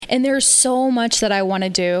And there's so much that I want to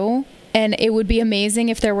do. And it would be amazing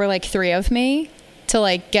if there were like 3 of me to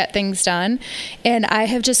like get things done. And I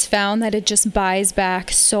have just found that it just buys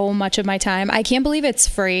back so much of my time. I can't believe it's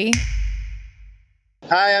free.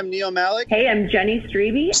 Hi, I'm Neil Malik. Hey, I'm Jenny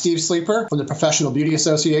Strebe. Steve Sleeper from the Professional Beauty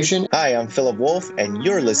Association. Hi, I'm Philip Wolf, and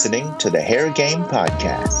you're listening to the Hair Game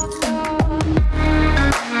Podcast.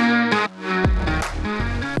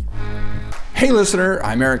 Hey listener,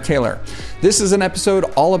 I'm Eric Taylor. This is an episode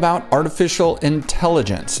all about artificial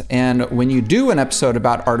intelligence. And when you do an episode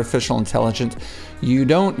about artificial intelligence, you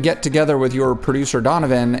don't get together with your producer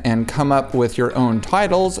Donovan and come up with your own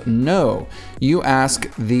titles. No, you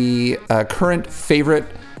ask the current favorite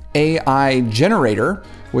AI generator,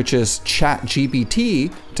 which is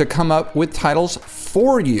ChatGPT, to come up with titles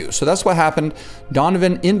for you. So that's what happened.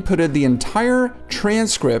 Donovan inputted the entire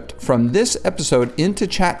transcript from this episode into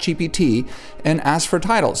ChatGPT and asked for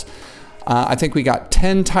titles. I think we got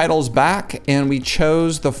 10 titles back, and we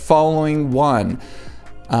chose the following one.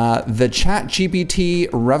 The ChatGPT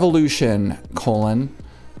Revolution,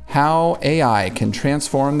 how AI can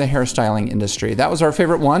transform the hairstyling industry. That was our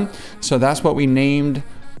favorite one, so that's what we named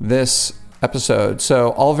this episode.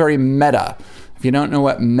 So all very meta. If you don't know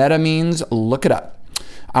what meta means, look it up.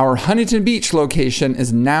 Our Huntington Beach location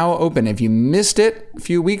is now open. If you missed it a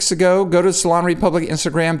few weeks ago, go to Salon Republic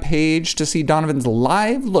Instagram page to see Donovan's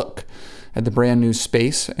live look at the brand new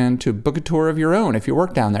space and to book a tour of your own if you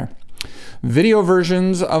work down there. Video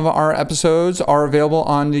versions of our episodes are available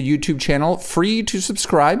on the YouTube channel, free to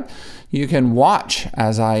subscribe. You can watch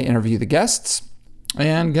as I interview the guests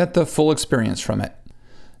and get the full experience from it.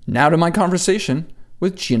 Now to my conversation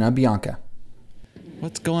with Gina Bianca.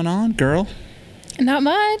 What's going on, girl? Not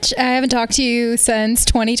much. I haven't talked to you since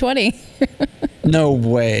 2020. No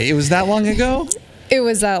way. It was that long ago? It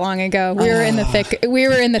was that long ago. We were in the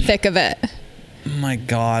thick of it. My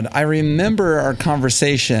God. I remember our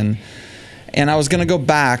conversation, and I was going to go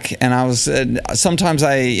back, and I was sometimes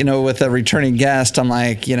with a returning guest, I'm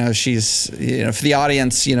like, she's, for the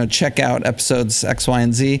audience, check out episodes X, Y,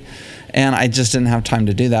 and Z. And I just didn't have time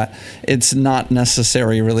to do that. It's not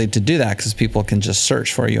necessary really to do that because people can just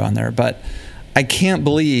search for you on there. But I can't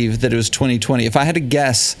believe that it was 2020. If I had to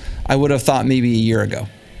guess, I would have thought maybe a year ago.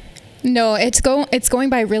 No, it's going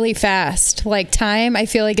by really fast. Like time, I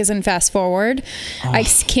feel like isn't fast forward. Oh. I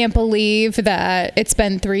can't believe that it's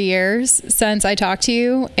been 3 years since I talked to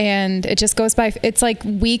you, and it just goes by. It's like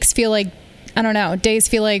weeks feel like, I don't know, days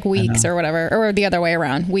feel like weeks or whatever, or the other way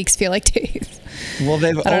around. Weeks feel like days. Well,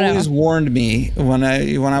 they've always warned me when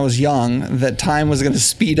I was young that time was going to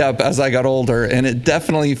speed up as I got older, and it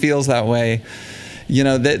definitely feels that way.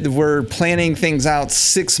 That we're planning things out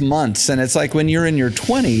 6 months, and it's like when you're in your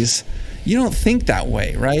 20s, you don't think that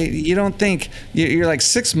way, right? You don't think, you're like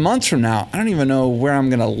 6 months from now, I don't even know where I'm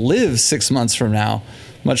going to live 6 months from now,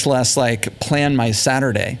 much less like plan my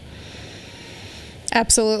Saturday.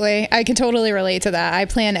 Absolutely. I can totally relate to that. I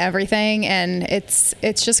plan everything, and it's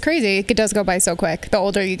just crazy. It does go by so quick the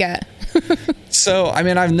older you get. So,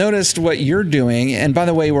 I've noticed what you're doing, and by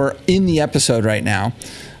the way, we're in the episode right now.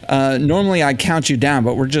 Normally I count you down,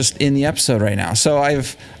 but we're just in the episode right now. So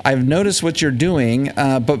I've noticed what you're doing.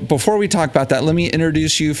 But before we talk about that, let me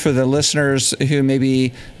introduce you for the listeners who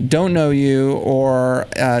maybe don't know you or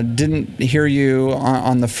didn't hear you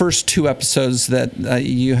on the first 2 episodes that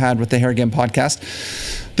you had with the Hair Game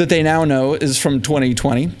podcast that they now know is from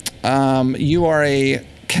 2020. You are a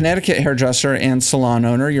Connecticut hairdresser and salon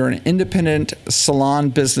owner. You're an independent salon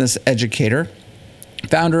business educator,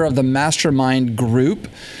 founder of the Mastermind Group,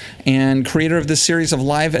 and creator of this series of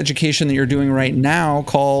live education that you're doing right now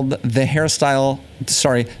called The Hairstylist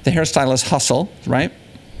Hustle, right?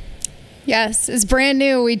 Yes, it's brand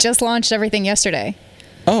new. We just launched everything yesterday.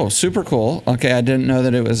 Oh, super cool. Okay, I didn't know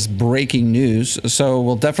that it was breaking news, so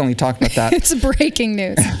we'll definitely talk about that. It's breaking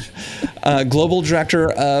news. Global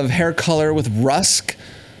Director of Hair Color with Rusk.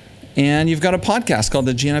 And you've got a podcast called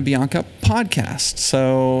the Gina Bianca Podcast.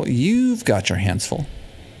 So you've got your hands full.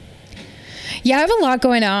 Yeah, I have a lot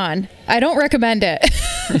going on. I don't recommend it.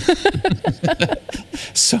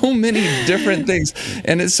 So many different things.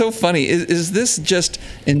 And it's so funny. Is this just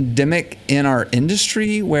endemic in our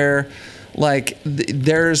industry where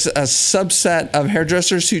there's a subset of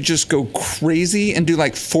hairdressers who just go crazy and do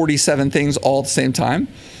 47 things all at the same time?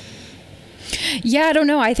 Yeah, I don't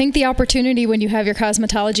know. I think the opportunity when you have your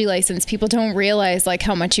cosmetology license, people don't realize like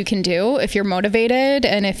how much you can do if you're motivated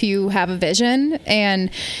and if you have a vision. And,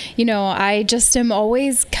 I just am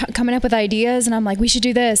always coming up with ideas and I'm like, we should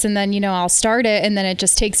do this. And then, I'll start it and then it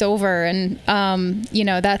just takes over. And,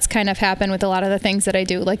 that's kind of happened with a lot of the things that I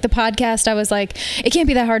do. Like the podcast, I was like, it can't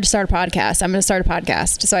be that hard to start a podcast. I'm going to start a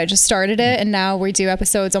podcast. So I just started it and now we do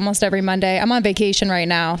episodes almost every Monday. I'm on vacation right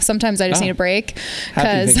now. Sometimes I just need a break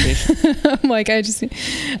because I'm like, I just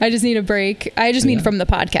need a break. I just need from the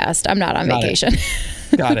podcast. I'm not on vacation.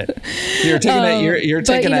 Got it. You're taking you're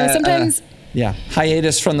taking sometimes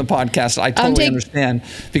hiatus from the podcast. I totally understand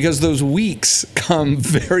because those weeks come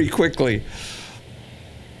very quickly.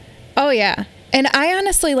 Oh yeah. And I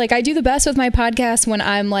honestly, I do the best with my podcast when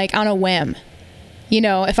I'm on a whim.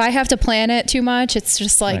 If I have to plan it too much, it's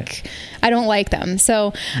just I don't like them.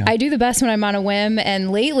 So I do the best when I'm on a whim. And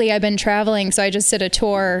lately I've been traveling. So I just did a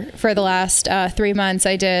tour for the last 3 months.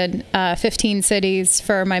 I did 15 cities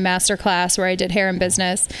for my master class where I did hair and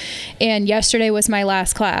business. And yesterday was my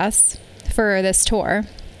last class for this tour.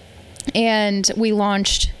 And we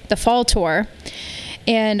launched the fall tour.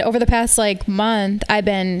 And over the past month, I've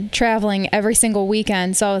been traveling every single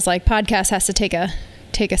weekend. So I was like, podcast has to take a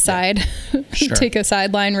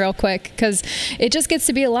sideline real quick because it just gets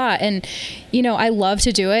to be a lot. And, I love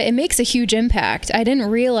to do it. It makes a huge impact. I didn't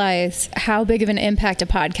realize how big of an impact a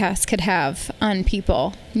podcast could have on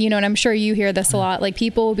people, and I'm sure you hear this a lot.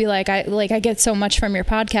 People will be like, I get so much from your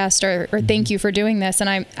podcast or thank you for doing this.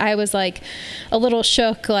 And I was a little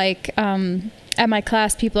shook, at my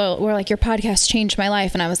class, people were like, your podcast changed my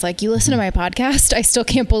life. And I was like, you listen to my podcast? I still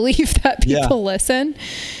can't believe that people listen,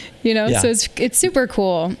 so it's super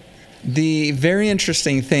cool. The very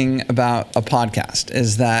interesting thing about a podcast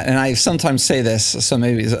is that, and I sometimes say this, so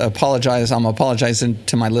maybe I'm apologizing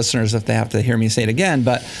to my listeners if they have to hear me say it again,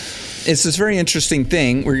 but it's this very interesting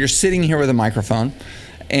thing where you're sitting here with a microphone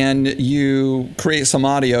and you create some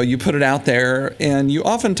audio, you put it out there, and you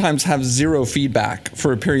oftentimes have zero feedback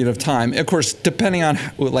for a period of time. Of course, depending on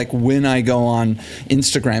when I go on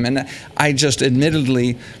Instagram, and I just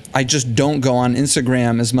don't go on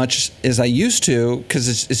Instagram as much as I used to because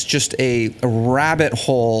it's just a rabbit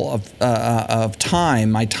hole of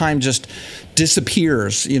time. My time just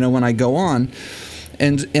disappears, when I go on.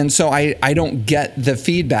 And so I don't get the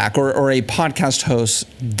feedback, or a podcast host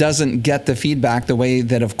doesn't get the feedback the way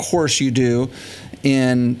that, of course, you do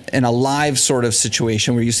in a live sort of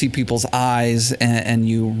situation where you see people's eyes and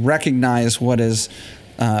you recognize what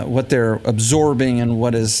they're absorbing and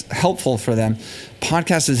what is helpful for them.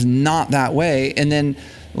 Podcast is not that way. And then,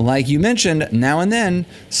 like you mentioned, now and then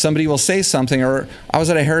somebody will say something. Or I was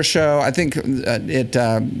at a hair show, I think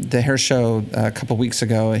the hair show a couple weeks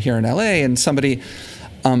ago here in LA, and somebody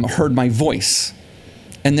heard my voice.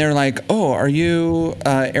 And they're like, oh, are you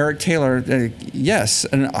Eric Taylor? Yes.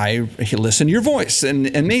 And I listen to your voice.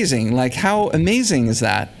 And amazing. How amazing is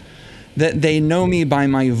that they know me by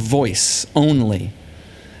my voice only.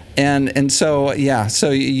 And so,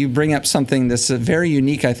 so you bring up something that's very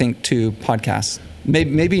unique, I think, to podcasts.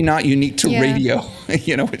 Maybe not unique to radio,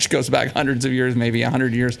 which goes back hundreds of years, maybe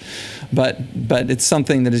 100 years, but it's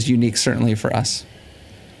something that is unique certainly for us.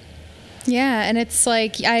 Yeah, and it's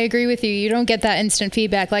I agree with you. You don't get that instant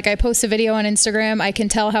feedback. I post a video on Instagram, I can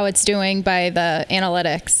tell how it's doing by the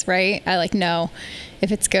analytics, right? I know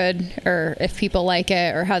if it's good or if people like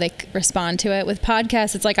it or how they respond to it. With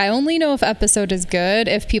podcasts, it's I only know if episode is good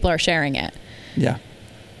if people are sharing it. Yeah.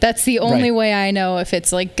 That's the only way I know if it's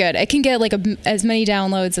good. It can get as many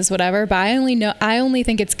downloads as whatever, but I only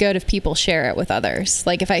think it's good if people share it with others.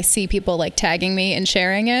 If I see people tagging me and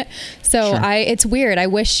sharing it. So it's weird. I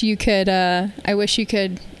wish you could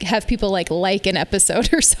have people like an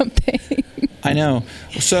episode or something. I know.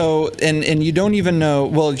 So, and you don't even know,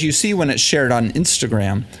 well, you see when it's shared on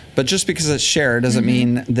Instagram, but just because it's shared doesn't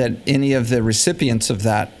mean that any of the recipients of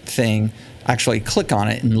that thing actually click on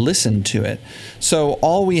it and listen to it. So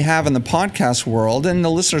all we have in the podcast world, and the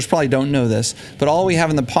listeners probably don't know this, but all we have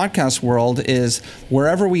in the podcast world is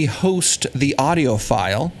wherever we host the audio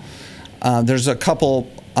file, there's a couple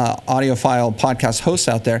audio file podcast hosts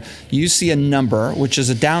out there, you see a number, which is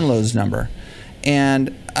a downloads number.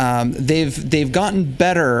 And they've gotten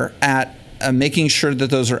better at making sure that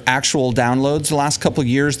those are actual downloads. The last couple of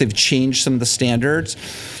years, they've changed some of the standards,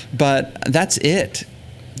 but that's it.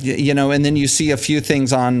 And then you see a few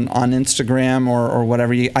things on Instagram or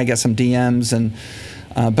whatever. I get some DMs,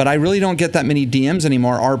 but I really don't get that many DMs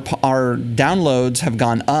anymore. Our downloads have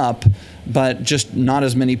gone up, but just not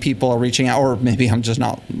as many people are reaching out, or maybe I'm just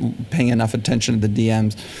not paying enough attention to the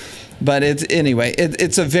DMs. But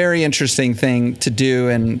it's a very interesting thing to do,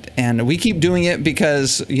 and we keep doing it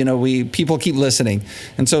because people keep listening,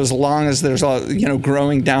 and so as long as there's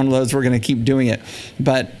growing downloads, we're going to keep doing it.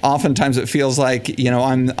 But oftentimes it feels like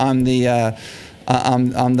I'm the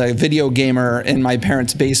video gamer in my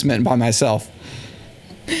parents' basement by myself.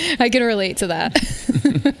 I can relate to that.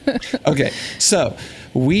 Okay, so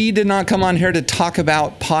we did not come on here to talk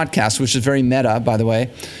about podcasts, which is very meta, by the way.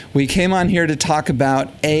 We came on here to talk about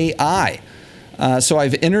AI. So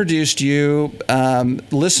I've introduced you.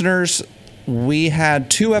 Listeners, we had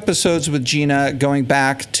 2 episodes with Gina going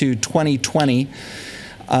back to 2020.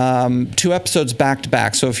 2 episodes back to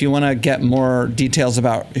back. So if you want to get more details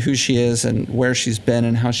about who she is and where she's been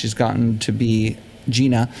and how she's gotten to be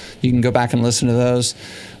Gina, you can go back and listen to those.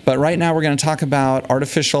 But right now we're going to talk about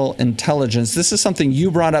artificial intelligence. This is something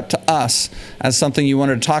you brought up to us as something you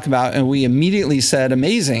wanted to talk about, and we immediately said,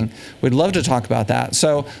 amazing, we'd love to talk about that.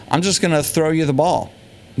 So I'm just going to throw you the ball.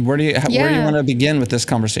 Where do you want to begin with this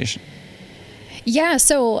conversation? Yeah,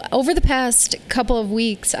 so over the past couple of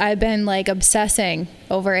weeks, I've been obsessing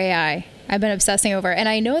over AI. I've been obsessing over it. And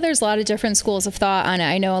I know there's a lot of different schools of thought on it.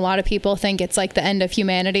 I know a lot of people think it's like the end of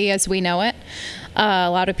humanity as we know it. A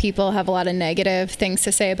lot of people have a lot of negative things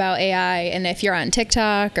to say about AI. And if you're on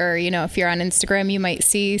TikTok or, if you're on Instagram, you might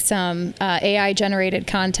see some AI generated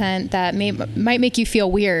content that might make you feel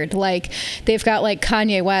weird. Like they've got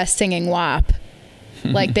Kanye West singing WAP.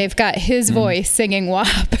 Like they've got his voice singing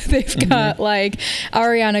WAP. They've got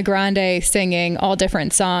Ariana Grande singing all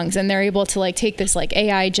different songs, and they're able to take this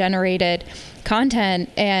AI generated content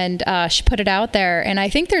and put it out there. And I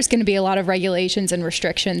think there's going to be a lot of regulations and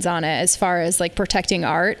restrictions on it as far as protecting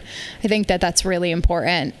art. I think that that's really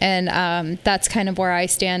important, and that's kind of where I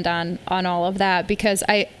stand on all of that, because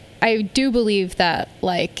I do believe that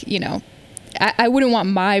I wouldn't want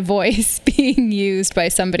my voice being used by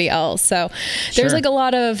somebody else. So there's a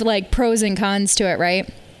lot of pros and cons to it,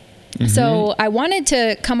 right? Mm-hmm. So I wanted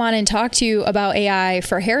to come on and talk to you about AI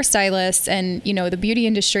for hairstylists and, the beauty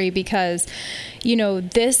industry, because,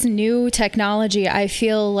 this new technology, I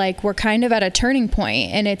feel like we're kind of at a turning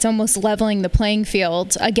point, and it's almost leveling the playing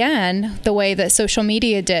field again, the way that social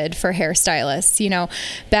media did for hairstylists.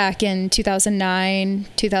 Back in 2009,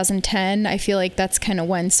 2010, I feel like that's kind of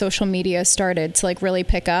when social media started to really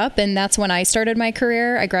pick up. And that's when I started my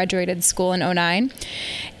career. I graduated school in 2009,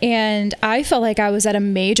 and I felt like I was at a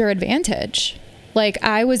major advantage.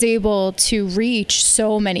 I was able to reach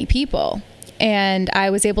so many people, and I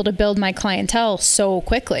was able to build my clientele so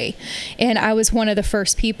quickly. And I was one of the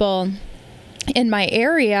first people in my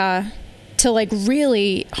area to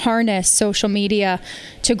really harness social media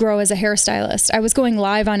to grow as a hairstylist. I was going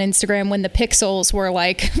live on Instagram when the pixels were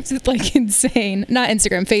insane. Not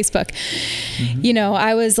Instagram, Facebook. Mm-hmm.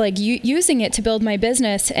 I was using it to build my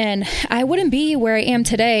business, and I wouldn't be where I am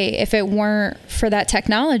today if it weren't for that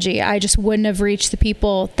technology. I just wouldn't have reached the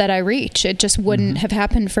people that I reach. It just wouldn't have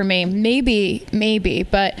happened for me. Maybe,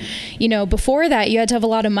 but before that, you had to have a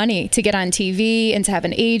lot of money to get on TV and to have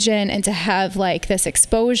an agent and to have this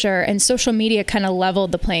exposure, and social media kind of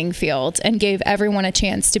leveled the playing field and gave everyone a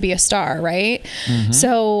chance to be a star, right? Mm-hmm.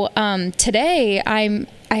 So today I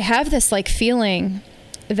have this feeling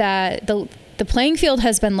that the playing field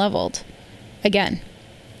has been leveled again.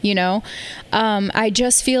 I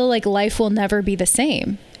just feel like life will never be the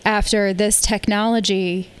same after this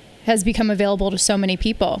technology has become available to so many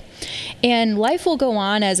people, and life will go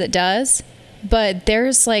on as it does. But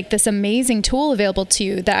there's this amazing tool available to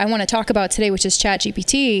you that I want to talk about today, which is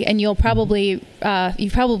ChatGPT. And you've probably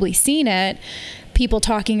seen it, people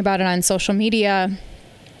talking about it on social media,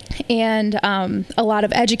 and a lot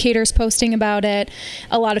of educators posting about it,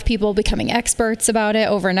 a lot of people becoming experts about it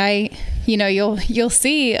overnight. You'll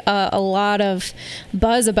see a lot of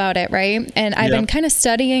buzz about it, right? And I've been kind of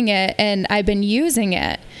studying it, and I've been using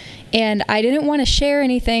it. And I didn't want to share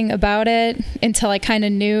anything about it until I kind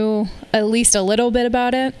of knew at least a little bit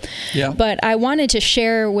about it. Yeah. But I wanted to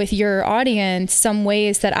share with your audience some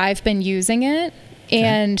ways that I've been using it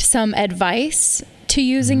and some advice to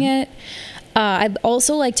using it. I'd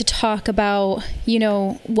also like to talk about,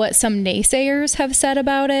 what some naysayers have said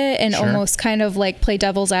about it, and almost kind of play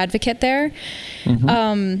devil's advocate there.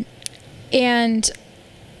 Mm-hmm.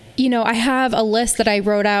 I have a list that I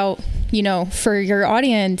wrote out, for your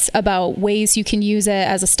audience about ways you can use it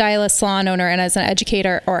as a stylist, salon owner, and as an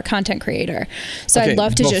educator or a content creator. So I'd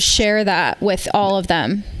love to just share that with all of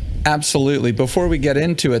them. Absolutely. Before we get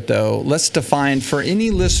into it, though, let's define for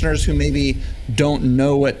any listeners who maybe don't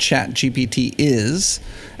know what ChatGPT is,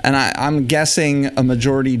 and I'm guessing a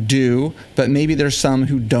majority do, but maybe there's some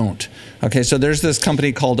who don't. Okay, so there's this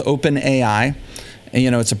company called OpenAI,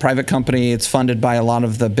 And, it's a private company. It's funded by a lot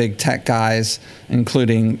of the big tech guys,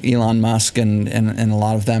 including Elon Musk and a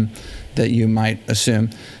lot of them that you might assume.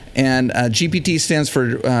 And GPT stands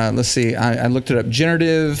for, let's see, I looked it up,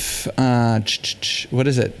 generative, what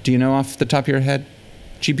is it? Do you know off the top of your head?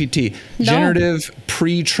 GPT, no. Generative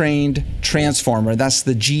Pre-trained Transformer. That's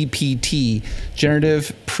the GPT,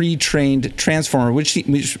 Generative Pre-trained Transformer, which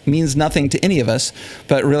means nothing to any of us,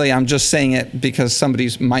 but really I'm just saying it because somebody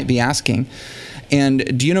might be asking.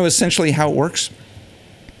 And do you know essentially how it works?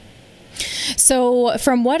 So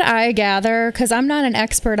from what I gather, because I'm not an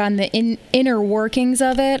expert on the inner workings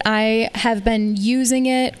of it, I have been using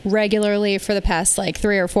it regularly for the past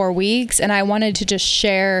 3 or 4 weeks, and I wanted to just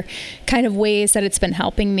share kind of ways that it's been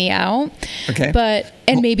helping me out. Okay.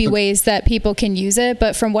 And maybe ways that people can use it.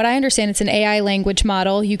 But from what I understand, it's an AI language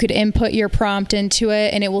model. You could input your prompt into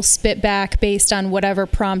it, and it will spit back based on whatever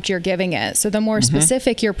prompt you're giving it. So the more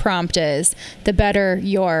specific your prompt is, the better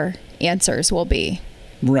your answers will be.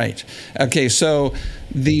 Right. Okay. So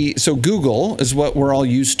Google is what we're all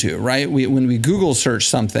used to, right? When we Google search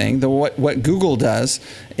something, what Google does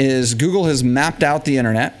is Google has mapped out the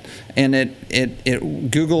internet, and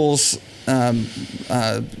Google's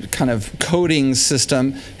kind of coding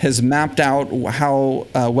system has mapped out how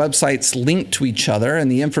websites link to each other and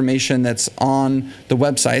the information that's on the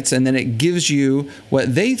websites, and then it gives you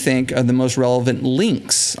what they think are the most relevant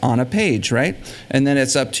links on a page, right? And then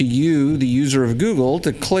it's up to you, the user of Google,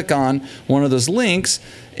 to click on one of those links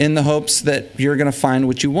in the hopes that you're going to find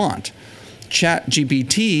what you want.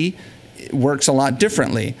 ChatGPT works a lot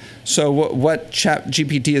differently. So what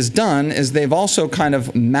ChatGPT has done is they've also kind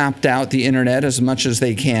of mapped out the internet as much as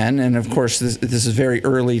they can. And of course, this is very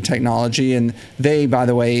early technology. And they, by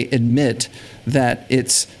the way, admit that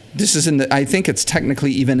I think it's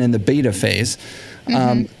technically even in the beta phase.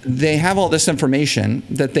 They have all this information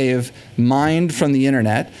that they have mined from the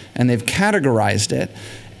internet, and they've categorized it.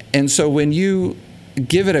 And so when you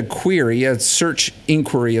give it a query, a search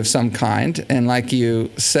inquiry of some kind, and like you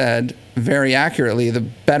said very accurately, the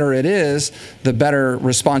better it is, the better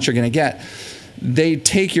response you're going to get. They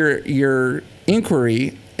take your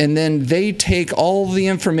inquiry, and then they take all the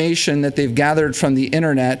information that they've gathered from the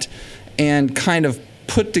internet and kind of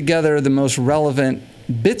put together the most relevant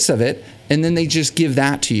bits of it, and then they just give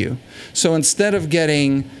that to you. So instead of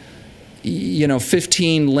getting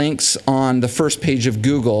 15 links on the first page of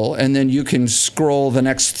Google, and then you can scroll the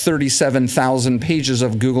next 37,000 pages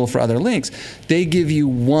of Google for other links, they give you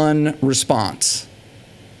one response.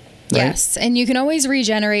 Right? Yes, and you can always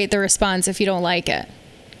regenerate the response if you don't like it.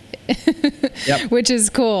 Yep. Which is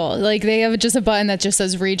cool. They have just a button that just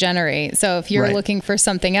says regenerate. So if you're looking for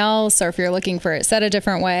something else, or if you're looking for it set a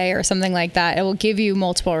different way or something like that, it will give you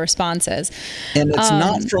multiple responses. And it's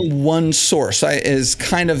not from one source. Is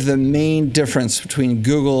kind of the main difference between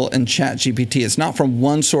Google and ChatGPT. It's not from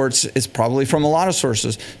one source. It's probably from a lot of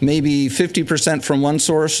sources. Maybe 50% from one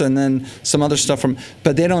source and then some other stuff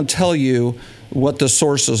but they don't tell you what the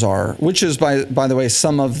sources are, which is, by the way,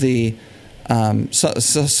 some of the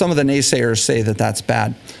some of the naysayers say that that's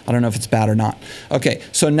bad. I don't know if it's bad or not. Okay,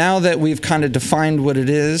 so now that we've kind of defined what it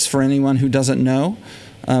is for anyone who doesn't know,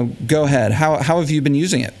 go ahead. How have you been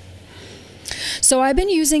using it? So I've been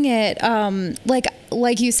using it,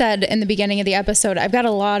 like you said in the beginning of the episode, I've got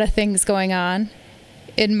a lot of things going on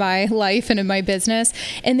in my life and in my business,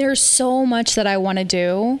 and there's so much that I want to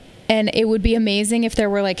do, and it would be amazing if there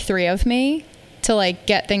were 3 of me to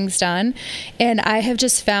get things done. And I have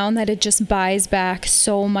just found that it just buys back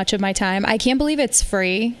so much of my time. I can't believe it's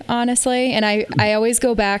free, honestly. And I always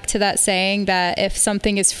go back to that saying that if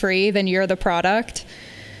something is free, then you're the product.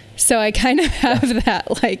 So I kind of have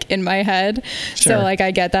that in my head. Sure. So I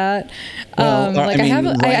get that. Well,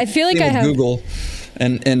 I feel like I have Google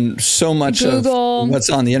and so much Google, of what's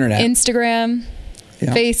on the internet. Instagram,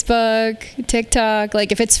 yeah. Facebook, TikTok.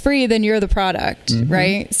 If it's free, then you're the product,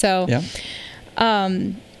 right? So yeah.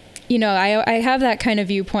 I have that kind of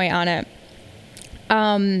viewpoint on it.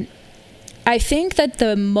 I think that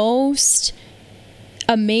the most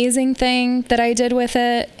amazing thing that I did with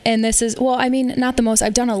it, and this is, not the most,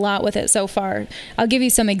 I've done a lot with it so far. I'll give you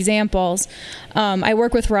some examples. I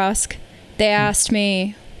work with Rusk. They asked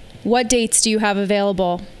me, what dates do you have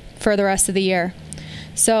available for the rest of the year?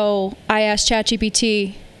 So I asked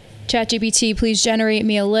ChatGPT, please generate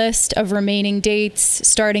me a list of remaining dates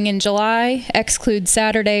starting in July, exclude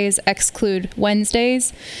Saturdays, exclude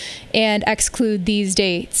Wednesdays, and exclude these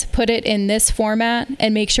dates. Put it in this format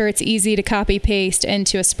and make sure it's easy to copy paste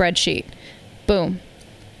into a spreadsheet. Boom.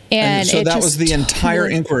 And so that was the entire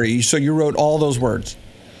inquiry. So you wrote all those words.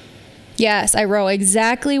 Yes, I wrote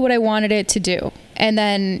exactly what I wanted it to do. And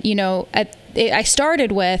then, I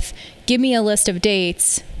started with, give me a list of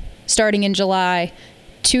dates starting in July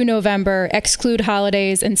to November, exclude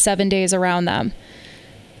holidays and 7 days around them.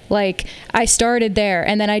 Like, I started there,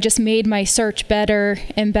 and then I just made my search better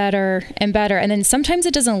and better and better. And then sometimes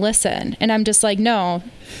it doesn't listen, and I'm just like, no,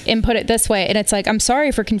 input it this way. And it's like, I'm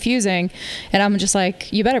sorry for confusing. And I'm just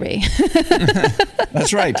like, you better be.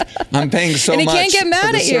 That's right. I'm paying so much. And it can't get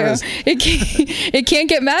mad at you. It can't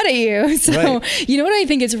get mad at you. So, right. You know what I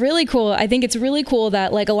think is really cool? I think it's really cool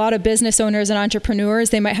that like a lot of business owners and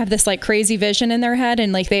entrepreneurs, they might have this like crazy vision in their head,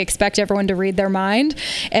 and like they expect everyone to read their mind.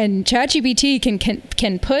 And ChatGPT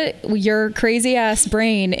can put your crazy ass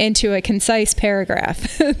brain into a concise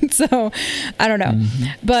paragraph. So I don't know.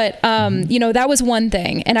 But, you know, that was one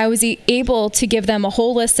thing. And I was able to give them a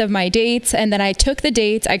whole list of my dates. And then I took the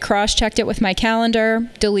dates, I cross-checked it with my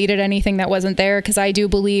calendar, deleted anything that wasn't there, because I do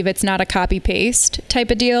believe it's not a copy-paste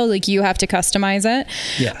type of deal. Like, you have to customize it.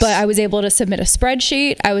 Yes. But I was able to submit a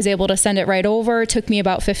spreadsheet. I was able to send it right over. It took me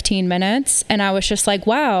about 15 minutes. And I was just like,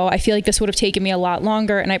 wow, I feel like this would have taken me a lot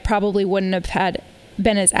longer, and I probably wouldn't have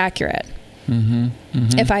been as accurate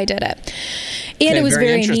if I did it. And it was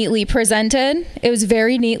very neatly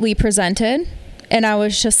presented. And I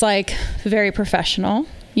was just like very professional.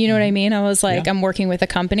 You know what I mean? I was like, I'm working with a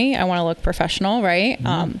company. I want to look professional, right?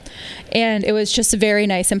 And it was just very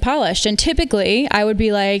nice and polished. And typically I would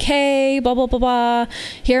be like, hey, blah, blah, blah, blah.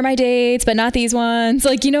 Here are my dates, but not these ones.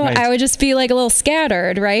 Like, you know, I would just be like a little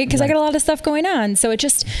scattered, right? Because I got a lot of stuff going on. So it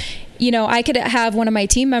just, you know, I could have one of my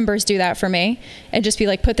team members do that for me and just be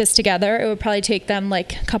like, put this together. It would probably take them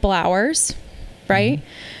like a couple hours, right?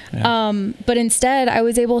 But instead I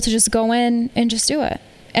was able to just go in and just do it.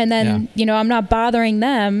 And then, you know, I'm not bothering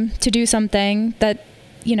them to do something that,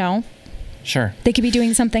 you know, they could be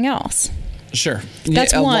doing something else.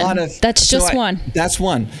 That's one. That's just one. That's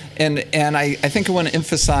one. And I think I want to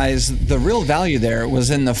emphasize the real value there was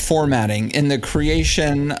in the formatting, in the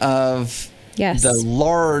creation of the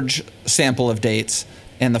large sample of dates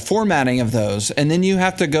and the formatting of those. And then you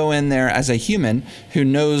have to go in there as a human who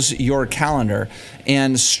knows your calendar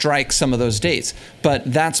and strike some of those dates. But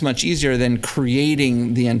that's much easier than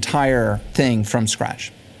creating the entire thing from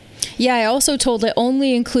scratch. Yeah, I also told it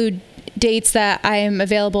only include dates that I am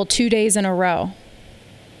available 2 days in a row.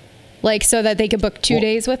 Like, so that they could book 2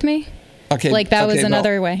 days with me. Okay. Like, that was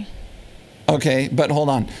another way. Okay, but hold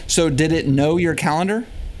on. So did it know your calendar?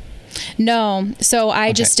 No. So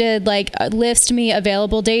I just did like list me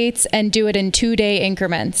available dates and do it in 2 day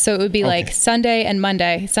increments. So it would be like Sunday and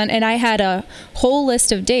Monday. And I had a whole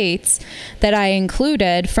list of dates that I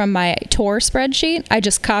included from my tour spreadsheet. I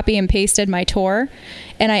just copy and pasted my tour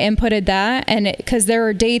and I inputted that. And because there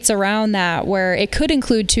were dates around that where it could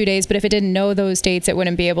include 2 days, but if it didn't know those dates, it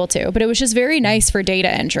wouldn't be able to. But it was just very nice for data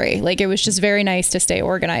entry. Like, it was just very nice to stay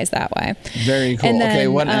organized that way. Very cool. And then, okay,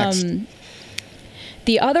 what next?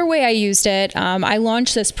 The other way I used it, I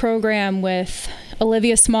launched this program with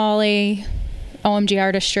Olivia Smalley, OMG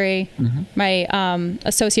Artistry, my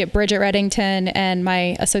associate Bridget Reddington, and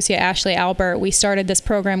my associate Ashley Albert. We started this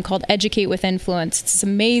program called Educate with Influence. It's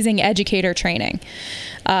amazing educator training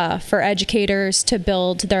for educators to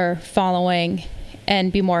build their following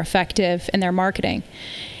and be more effective in their marketing.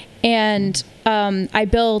 And I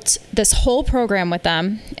built this whole program with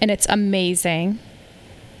them, and it's amazing.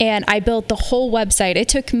 And I built the whole website. It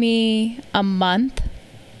took me a month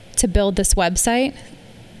to build this website.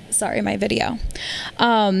 Sorry, my video.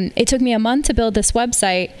 It took me a month to build this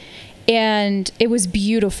website, and it was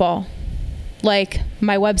beautiful. Like,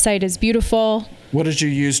 my website is beautiful. What did you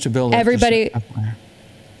use to build it? Everybody,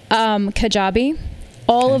 Kajabi.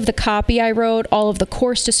 All of the copy I wrote, all of the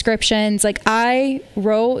course descriptions, like, I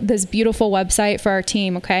wrote this beautiful website for our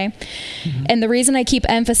team, okay? And the reason I keep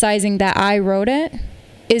emphasizing that I wrote it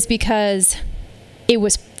is because it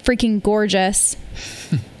was freaking gorgeous.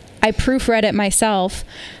 I proofread it myself.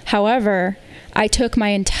 However, I took my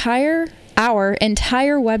entire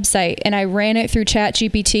website and I ran it through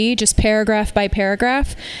ChatGPT, just paragraph by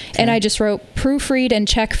paragraph. And I just wrote, proofread and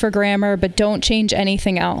check for grammar, but don't change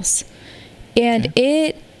anything else. And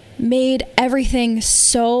it made everything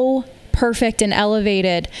so perfect and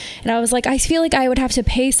elevated. And I was like, I feel like I would have to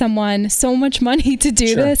pay someone so much money to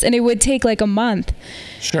do this, and it would take like a month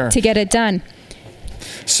to get it done.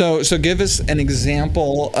 So give us an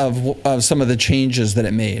example of some of the changes that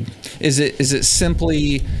it made. Is it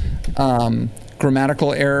simply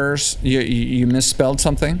grammatical errors? You misspelled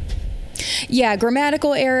something? Yeah,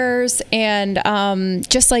 grammatical errors, and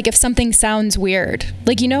just like if something sounds weird.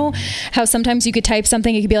 Like, you know how sometimes you could type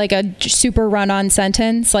something, it could be like a super run-on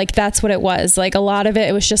sentence? Like, that's what it was. Like, a lot of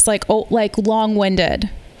it was just like, like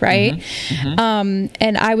long-winded. right?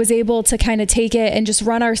 And I was able to kind of take it and just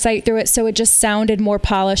run our site through it, so it just sounded more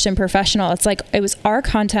polished and professional. It's like it was our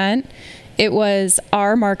content, it was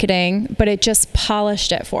our marketing, but it just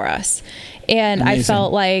polished it for us. And amazing. I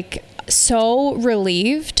felt like so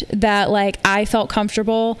relieved that like I felt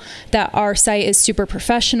comfortable that our site is super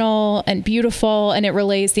professional and beautiful and it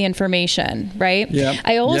relays the information, right?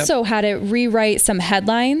 I also had it rewrite some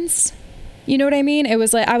headlines. You know what I mean? It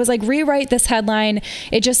was like, I was like, rewrite this headline.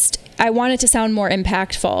 I want it to sound more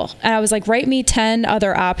impactful. And I was like, write me 10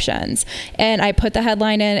 other options. And I put the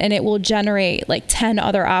headline in and it will generate like 10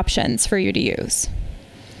 other options for you to use.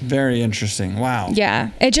 Very interesting. Wow. Yeah.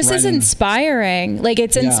 It just is inspiring. Like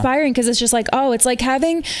it's inspiring because it's just like, oh, it's like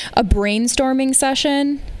having a brainstorming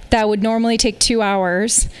session that would normally take 2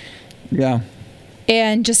 hours. Yeah.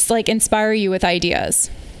 And just like inspire you with ideas.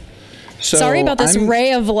 So sorry about this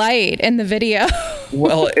ray of light in the video.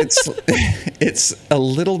 Well, it's a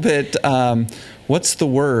little bit, what's the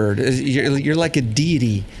word? You're like a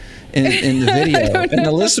deity in the video. And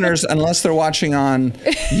the listeners, unless they're watching on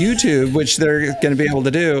YouTube, which they're going to be able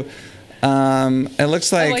to do, it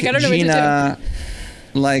looks like Gina,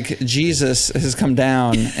 like Jesus has come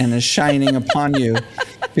down and is shining upon you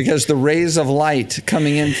because the rays of light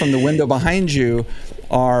coming in from the window behind you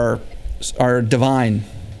are divine.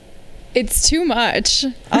 It's too much.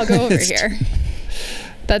 I'll go over here.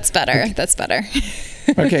 That's better. That's better.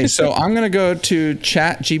 Okay, so I'm going to go to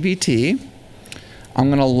ChatGPT. I'm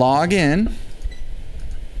going to log in.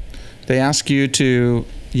 They ask you to,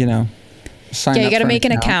 sign up. Yeah, you got to make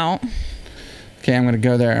an account. Okay, I'm going to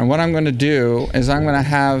go there. And what I'm going to do is I'm going to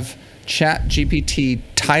have ChatGPT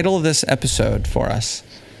title this episode for us.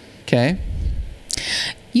 Okay?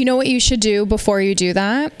 You know what you should do before you do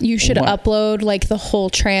that? You should upload like the whole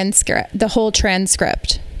transcript.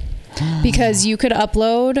 Because you could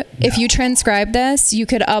upload, if you transcribe this, you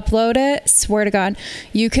could upload it, swear to God,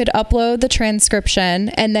 you could upload the transcription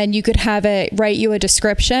and then you could have it write you a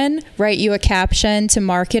description, write you a caption to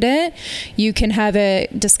market it. You can have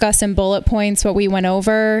it discuss in bullet points what we went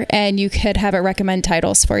over, and you could have it recommend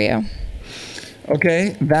titles for you.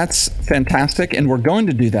 Okay, that's fantastic, and we're going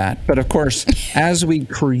to do that. But of course, as we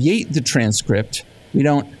create the transcript, we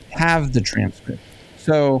don't have the transcript.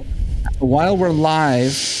 So while we're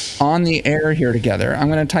live on the air here together, I'm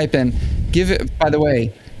going to type in, by the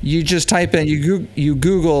way, you just type in, you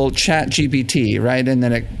Google ChatGPT, right? And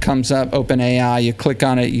then it comes up, OpenAI, you click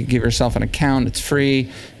on it, you give yourself an account, it's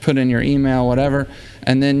free, put in your email, whatever.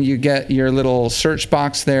 And then you get your little search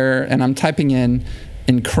box there, and I'm typing in,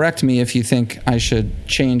 and correct me if you think I should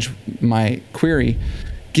change my query.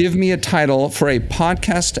 Give me a title for a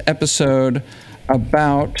podcast episode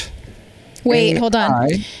about Wait, AI. Hold on.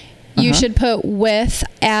 You should put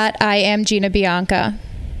I am Gina Bianca,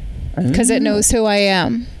 because it knows who I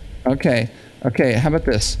am. Okay. How about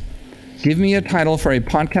this? Give me a title for a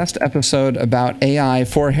podcast episode about AI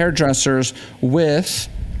for hairdressers with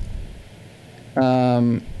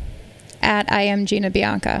I am Gina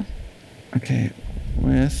Bianca. Okay.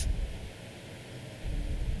 With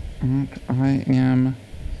I am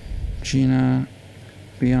Gina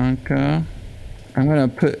Bianca. I'm going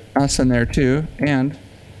to put us in there too, and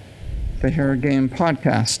the Hair Game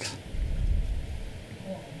Podcast.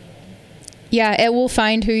 Yeah, it will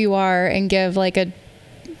find who you are and give like a...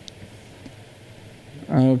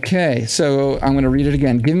 Okay, so I'm going to read it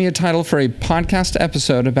again. Give me a title for a podcast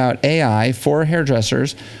episode about AI for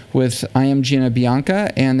hairdressers with I am Gina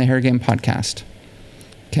Bianca and the Hair Game Podcast.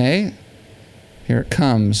 Okay, here it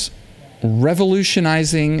comes.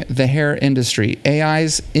 Revolutionizing the hair industry,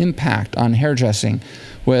 AI's impact on hairdressing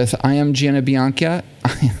with I am Gina Bianca.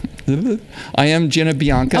 I am Gina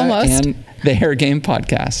Bianca and the Hair Game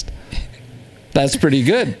Podcast. That's pretty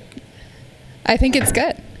good. I think it's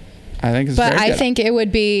good. I think it's very good. But I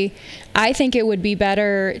think it would be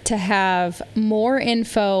better to have more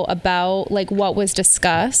info about like what was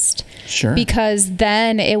discussed. Sure. Because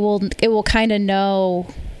then it will kind of know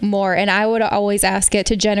more. And I would always ask it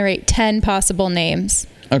to generate 10 possible names.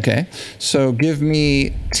 Okay. So give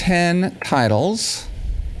me 10 titles.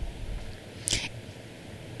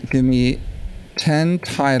 Give me 10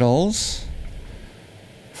 titles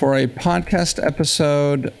for a podcast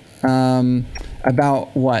episode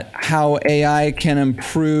about what? How AI can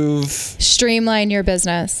improve... Streamline your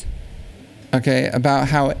business. Okay, about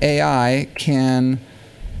how AI can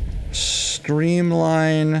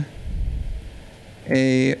streamline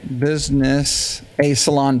a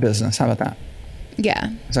salon business. How about that? Yeah.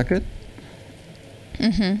 Is that good?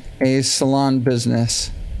 Mm-hmm. A salon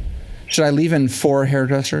business. Should I leave in for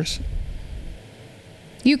hairdressers?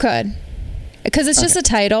 You could. Because it's just a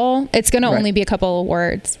title. It's going to Right. only be a couple of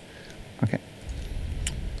words. Okay.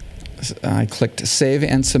 I clicked save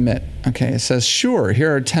and submit. Okay, it says, sure,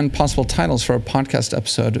 here are 10 possible titles for a podcast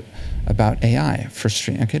episode about AI for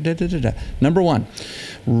stream. Okay, Number 1,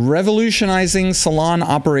 revolutionizing salon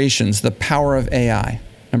operations, the power of AI.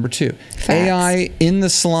 Number 2, Facts. AI in the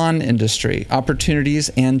salon industry, opportunities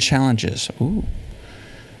and challenges. Ooh.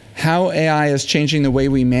 How AI is changing the way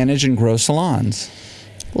we manage and grow salons.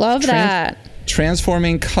 Love that.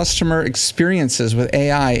 Transforming customer experiences with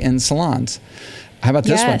AI in salons. How about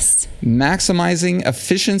this Yes. one? Maximizing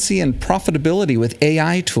efficiency and profitability with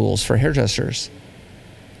AI tools for hairdressers.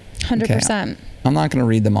 100%. Okay, I'm not going to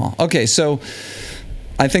read them all. Okay, so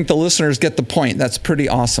I think the listeners get the point. That's pretty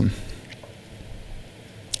awesome.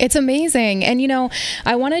 It's amazing. And,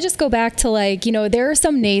 I want to just go back to there are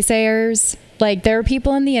some naysayers. There are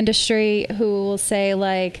people in the industry who will say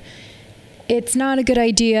it's not a good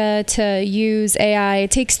idea to use AI.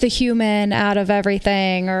 It takes the human out of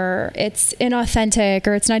everything, or it's inauthentic,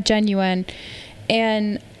 or it's not genuine.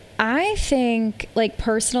 And I think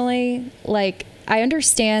personally, I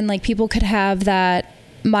understand people could have that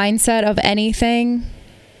mindset of anything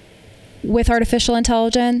with artificial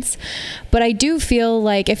intelligence, but I do feel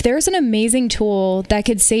if there's an amazing tool that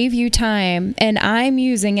could save you time and I'm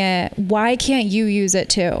using it, why can't you use it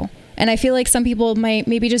too? And I feel some people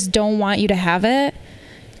maybe just don't want you to have it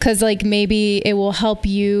because maybe it will help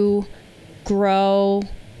you grow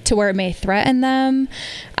to where it may threaten them.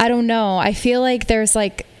 I don't know. I feel there's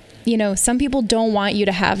some people don't want you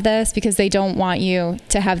to have this because they don't want you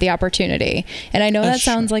to have the opportunity. And I know that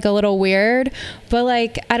sounds a little weird, but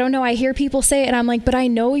I don't know. I hear people say it and I'm but I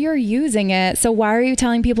know you're using it. So why are you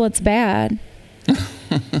telling people it's bad?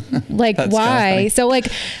 Why? So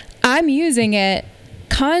I'm using it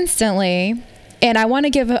constantly, and I want to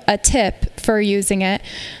give a tip for using it,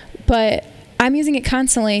 but I'm using it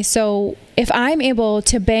constantly. So if I'm able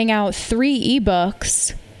to bang out 3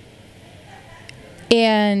 ebooks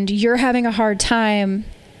and you're having a hard time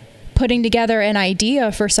putting together an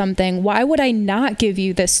idea for something, why would I not give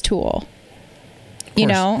you this tool?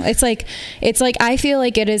 It's I feel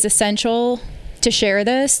it is essential to share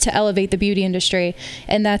this to elevate the beauty industry,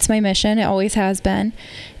 and that's my mission. It always has been.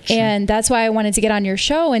 Sure. And that's why I wanted to get on your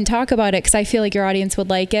show and talk about it, because I feel your audience would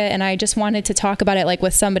like it, and I just wanted to talk about it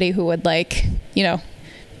with somebody who would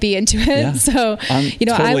be into it. Yeah. So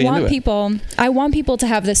totally I want people to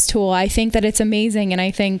have this tool. I think that it's amazing, and I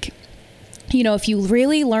think if you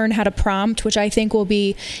really learn how to prompt, which I think will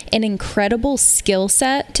be an incredible skill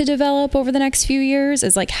set to develop over the next few years,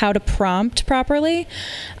 is how to prompt properly.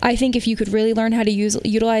 I think if you could really learn how to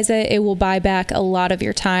utilize it, it will buy back a lot of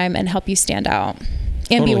your time and help you stand out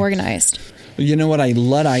and be organized. You know what a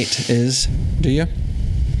Luddite is, do you?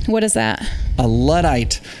 What is that? A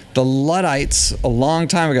Luddite. The Luddites, a long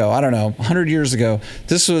time ago, I don't know, 100 years ago,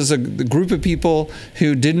 this was a group of people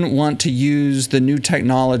who didn't want to use the new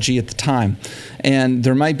technology at the time. And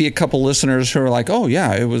there might be a couple listeners who are like, oh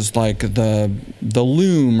yeah, it was the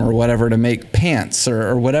loom or whatever to make pants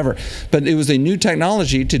or whatever. But it was a new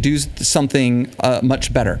technology to do something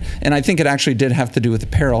much better. And I think it actually did have to do with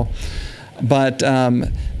apparel. But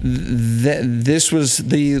this was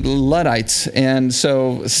the Luddites. And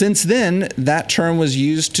so since then, that term was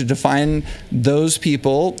used to define those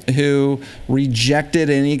people who rejected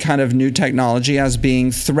any kind of new technology as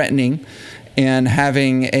being threatening and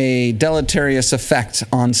having a deleterious effect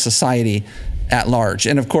on society at large.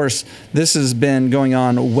 And of course, this has been going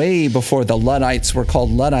on way before the Luddites were called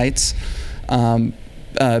Luddites.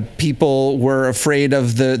 People were afraid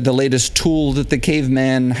of the latest tool that the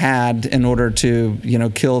caveman had in order to,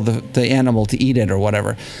 kill the animal to eat it or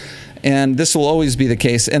whatever. And this will always be the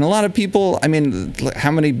case. And a lot of people,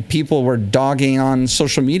 how many people were dogging on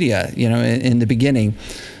social media, in the beginning,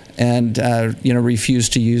 and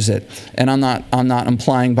refused to use it. And I'm not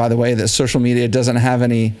implying, by the way, that social media doesn't have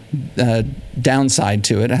any downside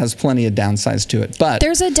to it. It has plenty of downsides to it. But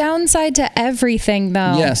there's a downside to everything,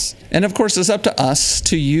 though. Yes. And of course, it's up to us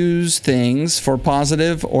to use things for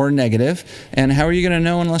positive or negative. And how are you going to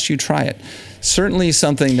know unless you try it? Certainly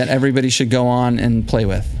something that everybody should go on and play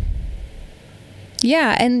with.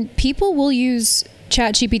 Yeah, and people will use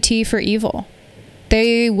ChatGPT for evil.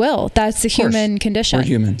 They will. That's the human condition. We're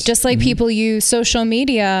humans. Just like people use social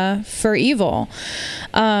media for evil.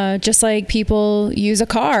 Just like people use a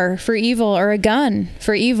car for evil or a gun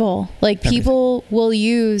for evil. People will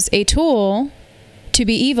use a tool to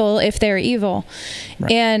be evil if they're evil.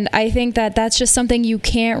 Right. And I think that that's just something you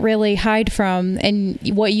can't really hide from. And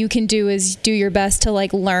what you can do is do your best to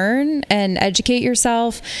like learn and educate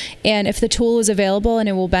yourself. And if the tool is available and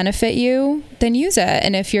it will benefit you, then use it.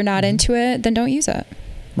 And if you're not into it, then don't use it.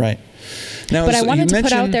 Right. Now, but I wanted to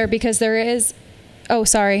put out there because there is, oh,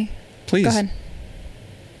 sorry. Please. Go ahead.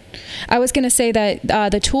 I was going to say that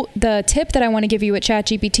the tip that I want to give you with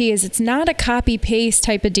ChatGPT is it's not a copy paste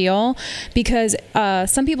type of deal, because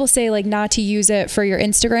some people say like not to use it for your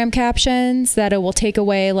Instagram captions, that it will take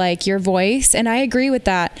away like your voice. And I agree with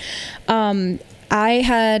that. I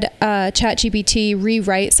had ChatGPT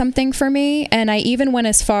rewrite something for me, and I even went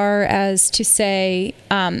as far as to say,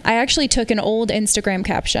 I actually took an old Instagram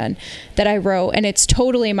caption that I wrote, and it's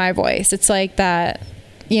totally my voice. It's like that,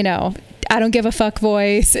 you know, I don't give a fuck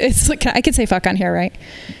voice. It's like, I can say fuck on here, right?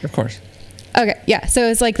 Of course. Okay, yeah. So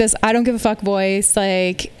it's like this, I don't give a fuck voice,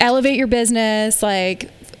 like elevate your business, like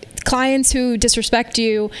clients who disrespect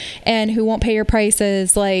you and who won't pay your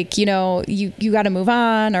prices, like, you know, you got to move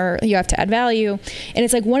on, or you have to add value. And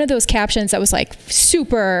it's like one of those captions that was like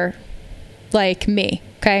super like me.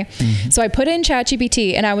 Okay. Mm-hmm. So I put in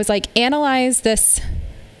ChatGPT and I was like, analyze this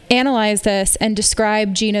and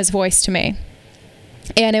describe Gina's voice to me.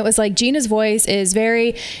 And it was like, Gina's voice is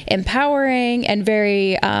very empowering and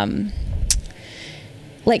very,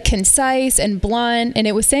 like concise and blunt. And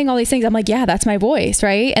it was saying all these things. I'm like, yeah, that's my voice.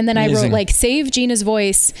 Right. And then Amazing. I wrote like, save Gina's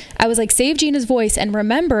voice. I was like, save Gina's voice and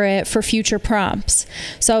remember it for future prompts.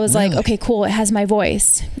 So I was like, okay, cool. It has my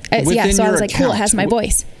voice. Yeah. So I was like, cool. It has my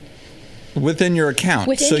voice. Within your account.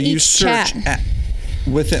 Within so each you search chat.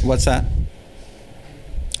 What's that?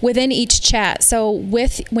 Within each chat. So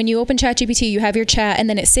when you open ChatGPT, you have your chat and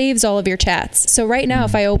then it saves all of your chats. So right now,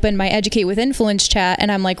 if I open my Educate with Influence chat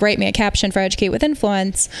and I'm like, write me a caption for Educate with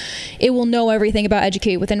Influence, it will know everything about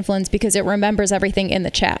Educate with Influence because it remembers everything in the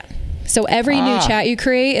chat. So every new chat you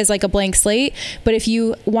create is like a blank slate. But if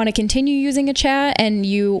you want to continue using a chat and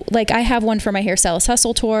you, like I have one for my Hairstylist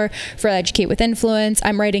Hustle Tour for Educate with Influence.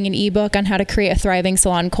 I'm writing an ebook on how to create a thriving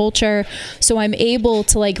salon culture. So I'm able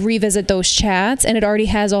to like revisit those chats and it already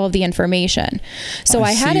has all of the information. So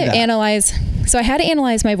I had to analyze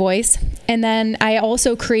my voice. And then I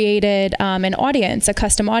also created an audience, a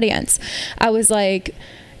custom audience. I was like,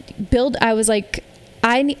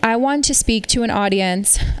 I want to speak to an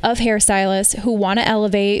audience of hairstylists who want to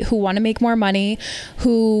elevate, who want to make more money,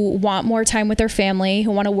 who want more time with their family, who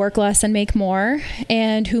want to work less and make more,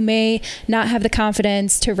 and who may not have the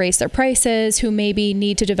confidence to raise their prices, who maybe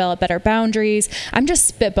need to develop better boundaries. I'm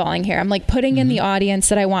just spitballing here. I'm like putting in the audience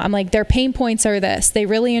that I want. I'm like, their pain points are this. They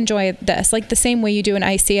really enjoy this, like the same way you do an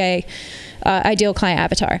ICA. Ideal client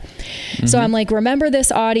avatar. Mm-hmm. So I'm like, remember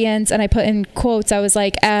this audience, and I put in quotes. I was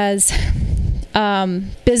like, as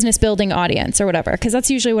business building audience or whatever, because that's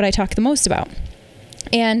usually what I talk the most about.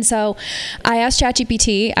 And so I asked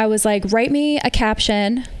ChatGPT, I was like, write me a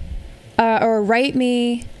caption or write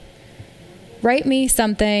me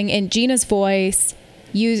something in Gina's voice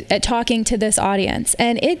talking to this audience.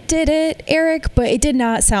 And it did it, Eric, but it did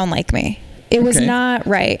not sound like me. It was not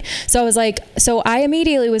right. So I was like, I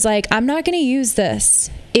immediately was like, I'm not going to use this.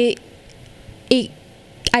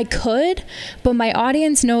 I could, but my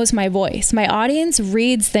audience knows my voice. My audience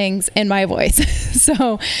reads things in my voice.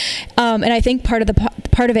 So, and I think part of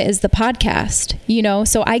it is the podcast, you know,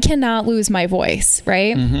 so I cannot lose my voice.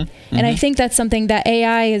 Right. Mm-hmm. Mm-hmm. And I think that's something that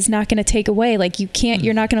AI is not going to take away. Like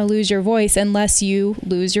you're not going to lose your voice unless you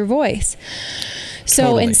lose your voice.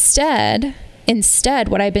 So totally. Instead,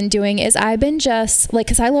 what I've been doing is I've been just like,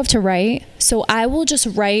 cause I love to write. So I will just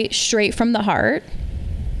write straight from the heart.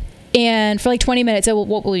 And for like 20 minutes, it will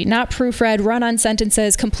not proofread, run on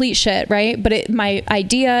sentences, complete shit, right? But my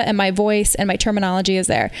idea and my voice and my terminology is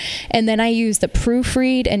there. And then I use the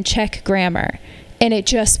proofread and check grammar. And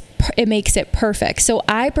it makes it perfect. So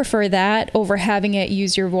I prefer that over having it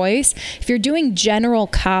use your voice. If you're doing general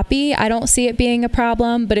copy, I don't see it being a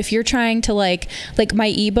problem. But if you're trying to like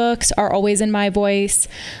my ebooks are always in my voice.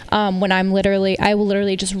 When I will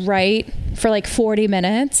literally just write for like 40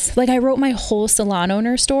 minutes. Like I wrote my whole salon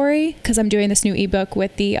owner story because I'm doing this new ebook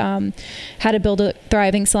with the how to build a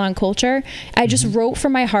thriving salon culture. I just wrote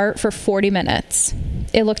from my heart for 40 minutes.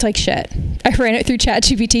 It looked like shit. I ran it through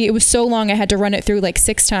ChatGPT. It was so long I had to run it through like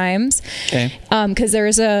 6 times. Okay. Because there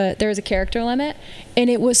was a character limit, and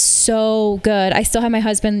it was so good. I still have my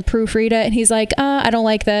husband proofread it, and he's like, I don't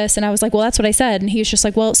like this. And I was like, well, that's what I said. And he was just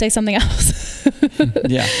like, well, say something else.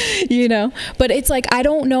 Yeah. You know, but it's like, I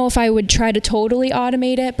don't know if I would try to totally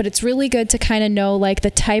automate it, but it's really good to kind of know like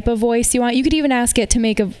the type of voice you want. You could even ask it to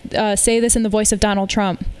make say this in the voice of Donald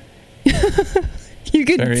Trump. You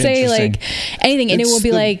could Very say interesting. like anything, and it will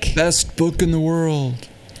be like best book in the world.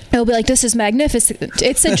 It'll be like, this is magnificent.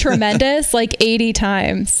 It said tremendous like 80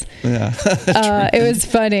 times. Yeah. It was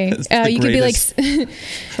funny. You could be like,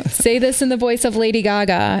 greatest. say this in the voice of Lady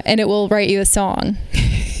Gaga, and it will write you a song.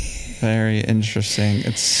 Very interesting.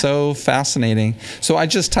 It's so fascinating. So I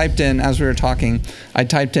just typed in, as we were talking,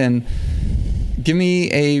 give me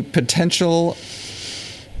a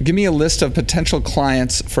list of potential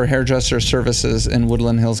clients for hairdresser services in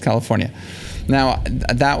Woodland Hills, California. Now,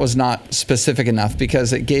 that was not specific enough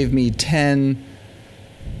because it gave me 10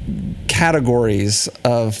 categories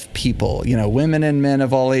of people, women and men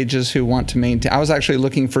of all ages who want to maintain. I was actually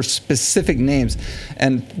looking for specific names,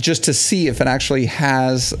 and just to see if it actually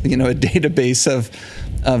has, a database of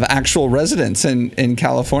actual residents in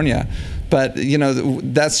California. But,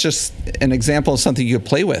 that's just an example of something you could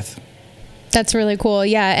play with. That's really cool.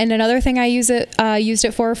 Yeah. And another thing I used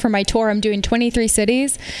it for my tour, I'm doing 23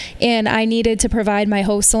 cities, and I needed to provide my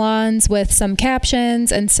host salons with some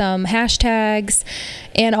captions and some hashtags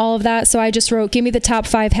and all of that. So I just wrote, give me the top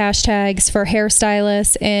 5 hashtags for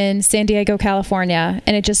hairstylists in San Diego, California.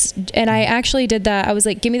 And I actually did that. I was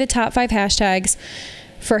like, give me the top 5 hashtags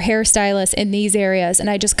for hairstylists in these areas. And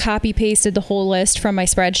I just copy pasted the whole list from my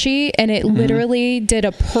spreadsheet, and it literally did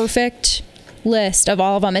a perfect list of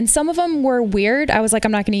all of them. And some of them were weird. I was like,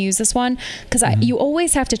 I'm not going to use this one because you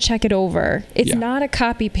always have to check it over. It's not a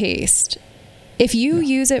copy paste. If you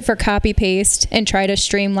use it for copy paste and try to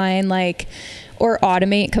streamline or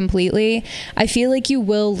automate completely, I feel like you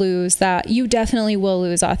will lose that. You definitely will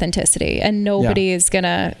lose authenticity, and nobody is going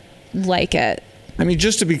to like it. I mean,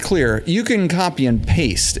 just to be clear, you can copy and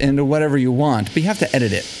paste into whatever you want, but you have to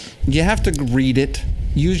edit it. You have to read it,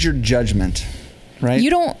 use your judgment. Right?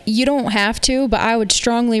 You don't have to, but I would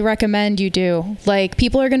strongly recommend you do. Like,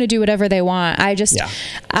 people are going to do whatever they want. I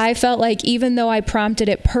felt like even though I prompted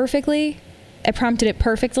it perfectly,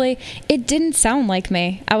 it didn't sound like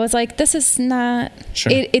me. I was like, this is not,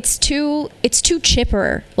 sure. It's too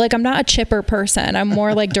chipper. Like, I'm not a chipper person. I'm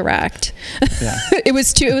more like direct. Yeah. It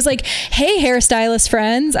was like, hey, hairstylist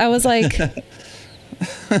friends. I was like,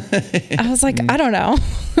 I don't know.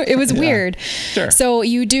 It was weird. Sure. So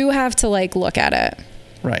you do have to look at it.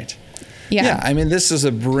 Right. Yeah. I mean, this is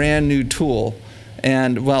a brand new tool.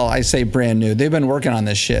 And I say brand new. They've been working on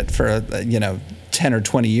this shit for, 10 or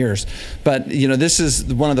 20 years. But, this is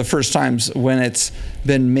one of the first times when it's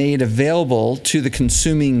been made available to the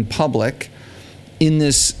consuming public in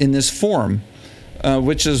this form,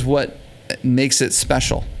 which is what makes it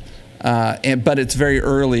special. But it's very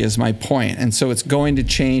early is my point. And so it's going to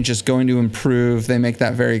change. It's going to improve. They make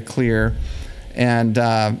that very clear. And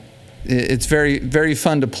it's very, very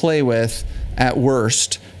fun to play with at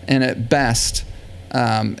worst. And at best,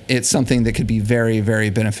 it's something that could be very, very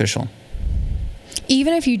beneficial.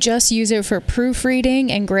 Even if you just use it for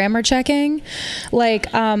proofreading and grammar checking, I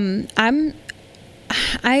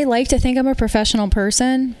like to think I'm a professional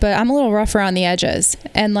person, but I'm a little rough around the edges.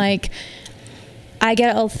 And I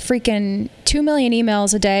get a freaking 2 million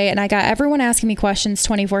emails a day, and I got everyone asking me questions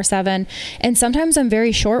 24/7. And sometimes I'm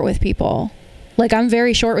very short with people. I'm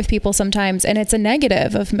very short with people sometimes, and it's a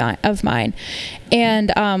negative of mine.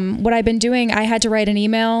 And what I've been doing, I had to write an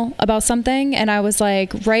email about something, and I was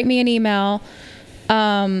like, write me an email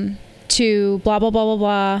to blah, blah, blah, blah,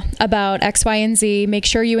 blah about X, Y, and Z. Make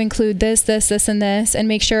sure you include this, this, this, and this, and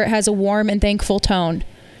make sure it has a warm and thankful tone.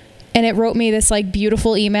 And it wrote me this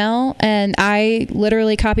beautiful email, and I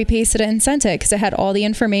literally copy pasted it and sent it because it had all the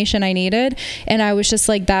information I needed. And I was just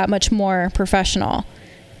that much more professional,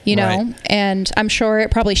 Right. And I'm sure it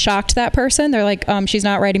probably shocked that person. They're like, she's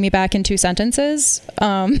not writing me back in 2 sentences.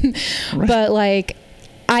 Right. But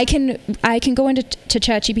I can go into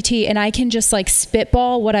ChatGPT and I can just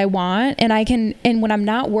spitball what I want. And when I'm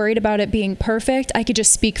not worried about it being perfect, I could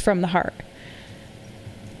just speak from the heart.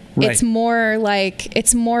 Right. It's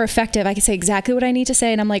more effective. I can say exactly what I need to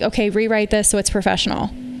say, and I'm like, okay, rewrite this so it's professional.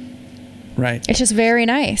 Right. It's just very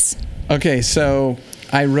nice. Okay, so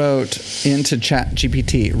I wrote into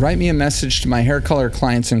ChatGPT, write me a message to my hair color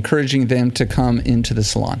clients encouraging them to come into the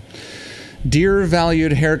salon. Dear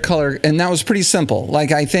valued hair color, and that was pretty simple.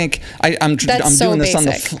 I think I'm doing this on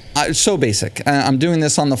the so basic. I'm doing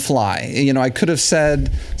this on the fly. I could have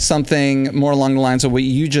said something more along the lines of what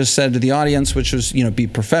you just said to the audience, which was be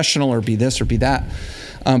professional or be this or be that.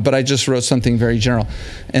 But I just wrote something very general,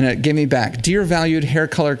 and it gave me back. Dear valued hair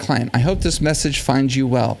color client, I hope this message finds you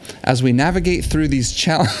well as we navigate through these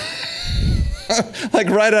challenges. Like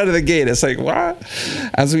right out of the gate. It's like, what?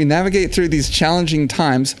 As we navigate through these challenging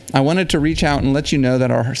times, I wanted to reach out and let you know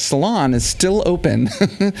that our salon is still open.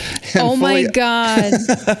 Oh my God.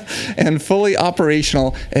 And fully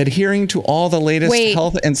operational, adhering to all the latest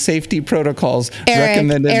health and safety protocols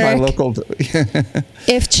recommended by local.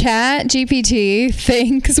 If ChatGPT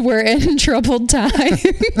thinks we're in troubled times,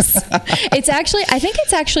 I think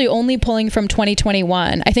it's actually only pulling from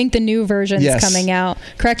 2021. I think the new version's coming out.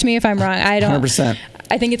 Correct me if I'm wrong. I don't. 100%.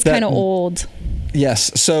 I think it's kind of old.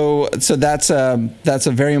 Yes. So that's a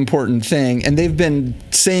very important thing. And they've been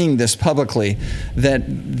saying this publicly that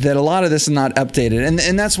a lot of this is not updated.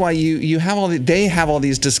 And that's why you have they have all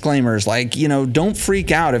these disclaimers like, don't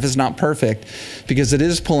freak out if it's not perfect, because it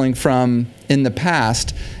is pulling from in the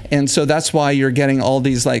past. And so that's why you're getting all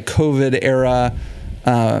these like COVID era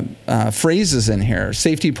phrases in here.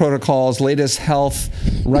 Safety protocols, latest health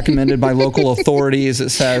recommended by local authorities. It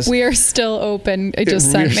says we are still open. It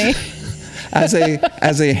just sent me. As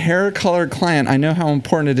a hair color client, I know how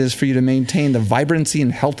important it is for you to maintain the vibrancy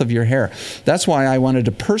and health of your hair. That's why I wanted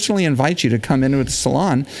to personally invite you to come into the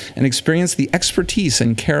salon and experience the expertise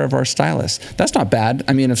and care of our stylists. That's not bad.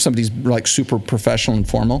 I mean, if somebody's like super professional and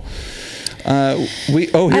formal. I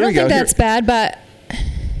don't think that's bad, but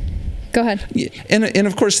go ahead. And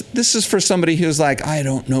of course, this is for somebody who's like, I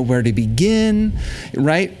don't know where to begin,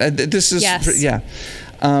 right? This is, yeah.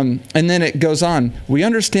 And then it goes on. We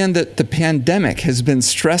understand that the pandemic has been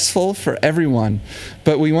stressful for everyone,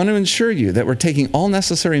 but we want to ensure you that we're taking all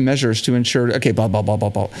necessary measures to ensure, okay, blah, blah, blah, blah,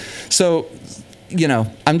 blah. So,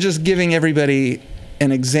 I'm just giving everybody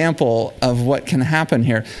an example of what can happen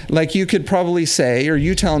here. Like you could probably say, or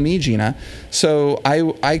you tell me, Gina, so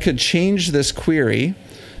I could change this query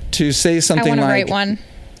to say something like, write one.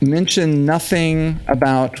 Mention nothing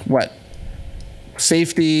about what?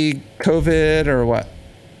 Safety, COVID, or what?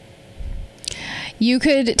 You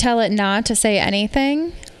could tell it not to say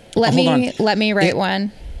anything. Let me write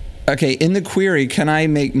one. Okay, in the query, can I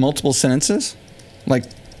make multiple sentences? Like,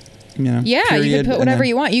 yeah, period, you could put whatever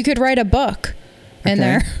you want. You could write a book in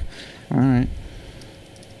there. All right.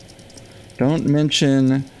 Don't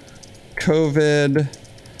mention COVID,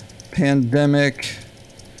 pandemic,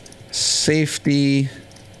 safety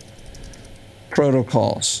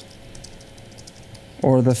protocols,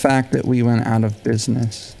 or the fact that we went out of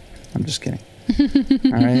business. I'm just kidding.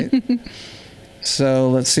 All right. So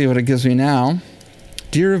let's see what it gives me now.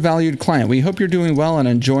 Dear valued client, we hope you're doing well and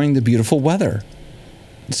enjoying the beautiful weather.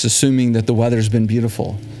 It's assuming that the weather's been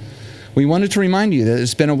beautiful. We wanted to remind you that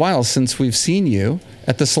it's been a while since we've seen you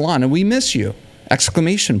at the salon and we miss you! ! That's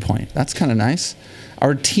kind of nice.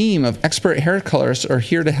 Our team of expert hair colorists are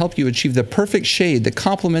here to help you achieve the perfect shade that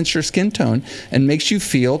complements your skin tone and makes you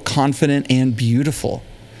feel confident and beautiful.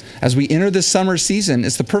 As we enter the summer season,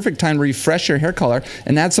 it's the perfect time to refresh your hair color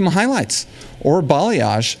and add some highlights or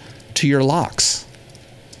balayage to your locks.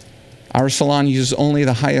 Our salon uses only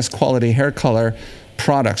the highest quality hair color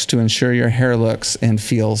products to ensure your hair looks and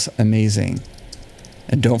feels amazing.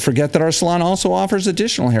 And don't forget that our salon also offers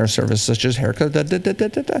additional hair services such as haircut.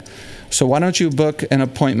 So why don't you book an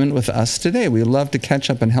appointment with us today? We'd love to catch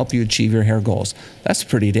up and help you achieve your hair goals. That's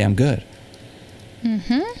pretty damn good.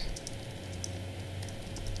 Mm-hmm.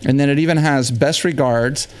 And then it even has best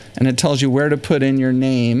regards, and it tells you where to put in your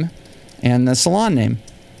name and the salon name.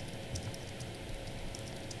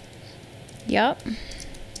 Yep.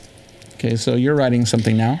 Okay, so you're writing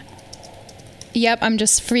something now. Yep, I'm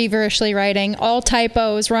just feverishly writing. All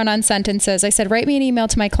typos, run-on sentences. I said, write me an email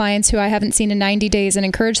to my clients who I haven't seen in 90 days and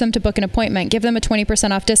encourage them to book an appointment. Give them a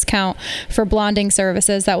 20% off discount for blonding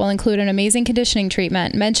services that will include an amazing conditioning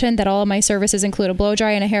treatment. Mention that all of my services include a blow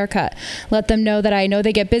dry and a haircut. Let them know that I know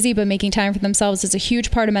they get busy, but making time for themselves is a huge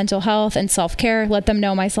part of mental health and self-care. Let them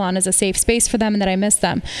know my salon is a safe space for them and that I miss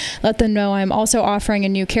them. Let them know I'm also offering a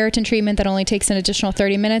new keratin treatment that only takes an additional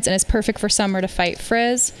 30 minutes and is perfect for summer to fight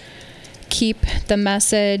frizz. Keep the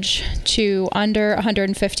message to under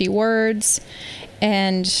 150 words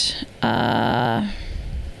and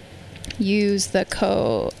use the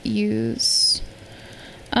code.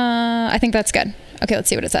 I think that's good. Okay, let's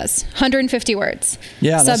see what it says. 150 words.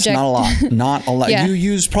 Yeah, Subject. That's not a lot. Not a lot. Yeah. You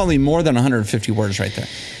used probably more than 150 words right there.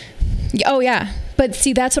 Oh, yeah. But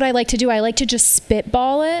see, that's what I like to do. I like to just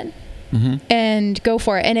spitball it. Mm-hmm. And go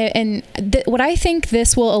for it. What I think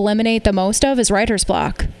this will eliminate the most of is writer's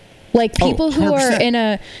block. Like people who are in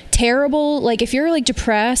a terrible, like if you're like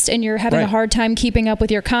depressed and you're having a hard time keeping up with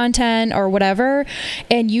your content or whatever,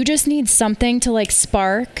 and you just need something to like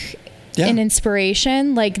spark an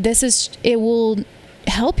inspiration, like it will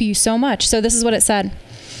help you so much. So this is what it said.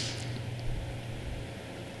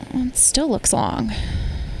 It still looks long.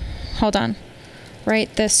 Hold on.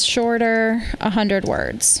 Write this shorter, 100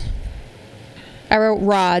 words. I wrote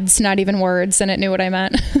rods, not even words, and it knew what I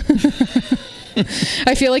meant.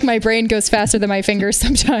 I feel like my brain goes faster than my fingers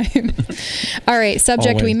sometimes. All right,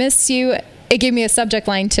 subject, Always. we miss you. It gave me a subject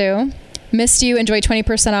line too. Missed you, enjoy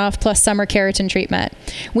 20% off plus summer keratin treatment.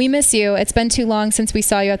 We miss you. It's been too long since we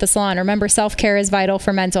saw you at the salon. Remember, self-care is vital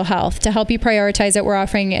for mental health. To help you prioritize it, we're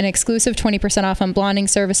offering an exclusive 20% off on blonding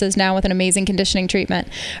services now with an amazing conditioning treatment.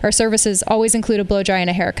 Our services always include a blow dry and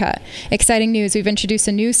a haircut. Exciting news, we've introduced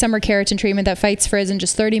a new summer keratin treatment that fights frizz in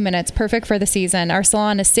just 30 minutes, perfect for the season. Our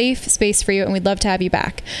salon is safe space for you, and we'd love to have you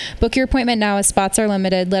back. Book your appointment now as spots are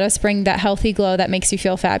limited. Let us bring that healthy glow that makes you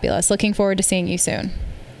feel fabulous. Looking forward to seeing you soon.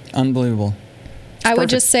 Unbelievable. I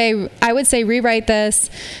would say rewrite this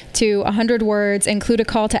to 100 words, include a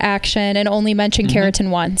call to action, and only mention keratin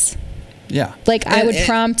once. Yeah. Like I would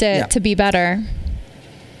prompt it to be better.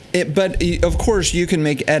 But of course you can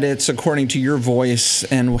make edits according to your voice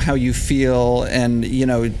and how you feel, and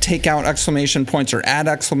take out exclamation points or add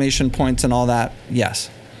exclamation points and all that. Yes.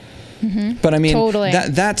 Mm-hmm. But I mean, totally.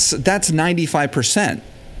 That's 95%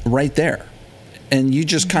 right there. And you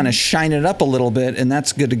just kind of shine it up a little bit, and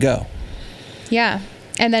that's good to go. Yeah.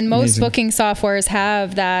 And then most booking softwares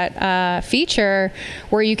have that feature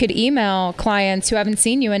where you could email clients who haven't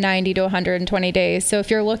seen you in 90 to 120 days. So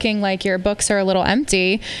if you're looking like your books are a little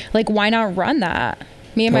empty, like why not run that?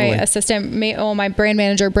 Me and my assistant, my brand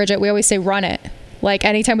manager, Bridget, we always say run it. Like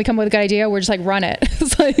anytime we come up with a good idea, we're just like, run it.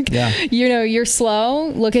 It's like, you're slow,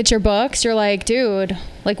 look at your books. You're like, dude,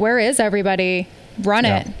 like where is everybody? Run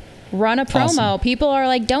it. Run a promo. Awesome. People are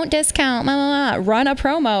like, don't discount. Blah, blah, blah. Run a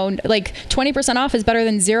promo. Like 20% off is better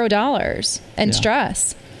than $0 and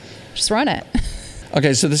stress. Just run it.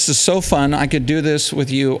 Okay, so this is so fun. I could do this with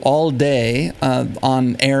you all day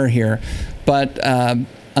on air here, but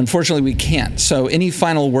unfortunately we can't. So any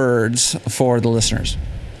final words for the listeners?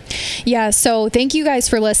 Yeah, so thank you guys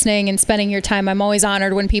for listening and spending your time. I'm always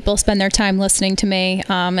honored when people spend their time listening to me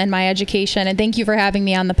and my education. And thank you for having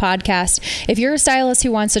me on the podcast. If you're a stylist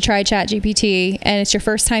who wants to try ChatGPT and it's your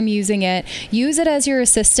first time using it, use it as your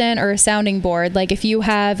assistant or a sounding board. Like if you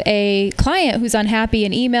have a client who's unhappy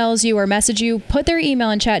and emails you or message you, put their email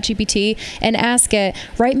in ChatGPT and ask it,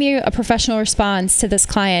 write me a professional response to this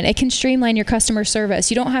client. It can streamline your customer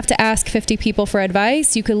service. You don't have to ask 50 people for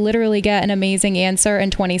advice. You could literally get an amazing answer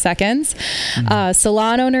in 20 seconds.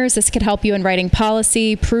 Salon owners, this could help you in writing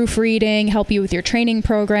policy, proofreading, help you with your training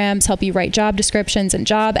programs, help you write job descriptions and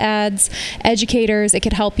job ads. Educators, it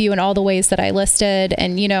could help you in all the ways that I listed.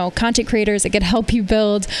 And, content creators, it could help you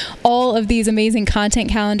build all of these amazing content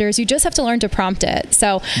calendars. You just have to learn to prompt it.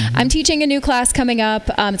 So I'm teaching a new class coming up.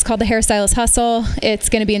 It's called the Hairstylist Hustle. It's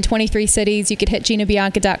going to be in 23 cities. You could hit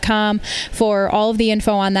ginabianca.com for all of the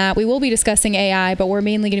info on that. We will be discussing AI, but we're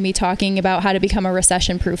mainly going to be talking about how to become a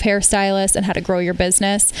recession-proof hairstylist and how to grow your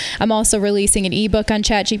business. I'm also releasing an ebook on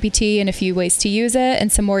ChatGPT and a few ways to use it, and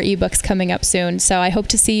some more ebooks coming up soon. So I hope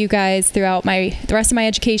to see you guys throughout the rest of my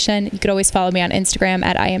education. You could always follow me on Instagram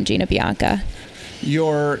at @IamGinaBianca.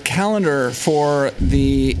 Your calendar for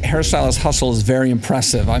the Hairstylist Hustle is very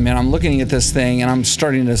impressive. I mean, I'm looking at this thing and I'm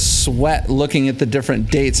starting to sweat looking at the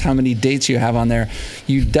different dates, how many dates you have on there.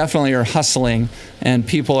 You definitely are hustling, and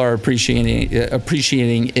people are appreciating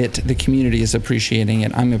it. The community is appreciating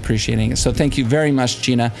it. I'm appreciating it. So thank you very much,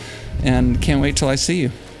 Gina, and can't wait till I see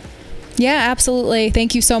you. Yeah, absolutely.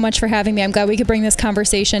 Thank you so much for having me. I'm glad we could bring this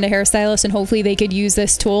conversation to hairstylists, and hopefully they could use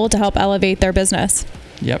this tool to help elevate their business.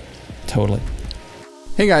 Yep, totally.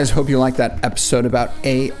 Hey guys, hope you liked that episode about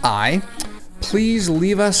AI. Please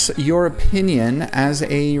leave us your opinion as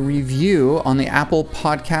a review on the Apple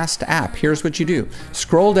Podcast app. Here's what you do.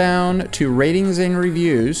 Scroll down to ratings and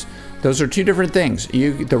reviews. Those are two different things.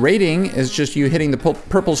 The rating is just you hitting the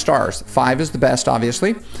purple stars. 5 is the best,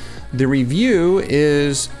 obviously. The review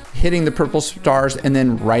is hitting the purple stars and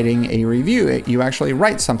then writing a review. You actually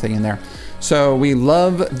write something in there. So we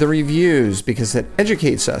love the reviews because it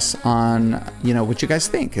educates us on, what you guys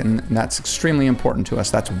think. And that's extremely important to us.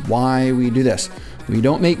 That's why we do this. We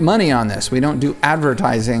don't make money on this. We don't do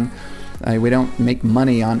advertising. We don't make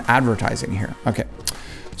money on advertising here. Okay.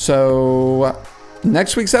 So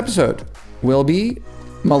next week's episode will be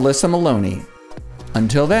Melissa Maloney.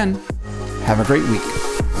 Until then, have a great week.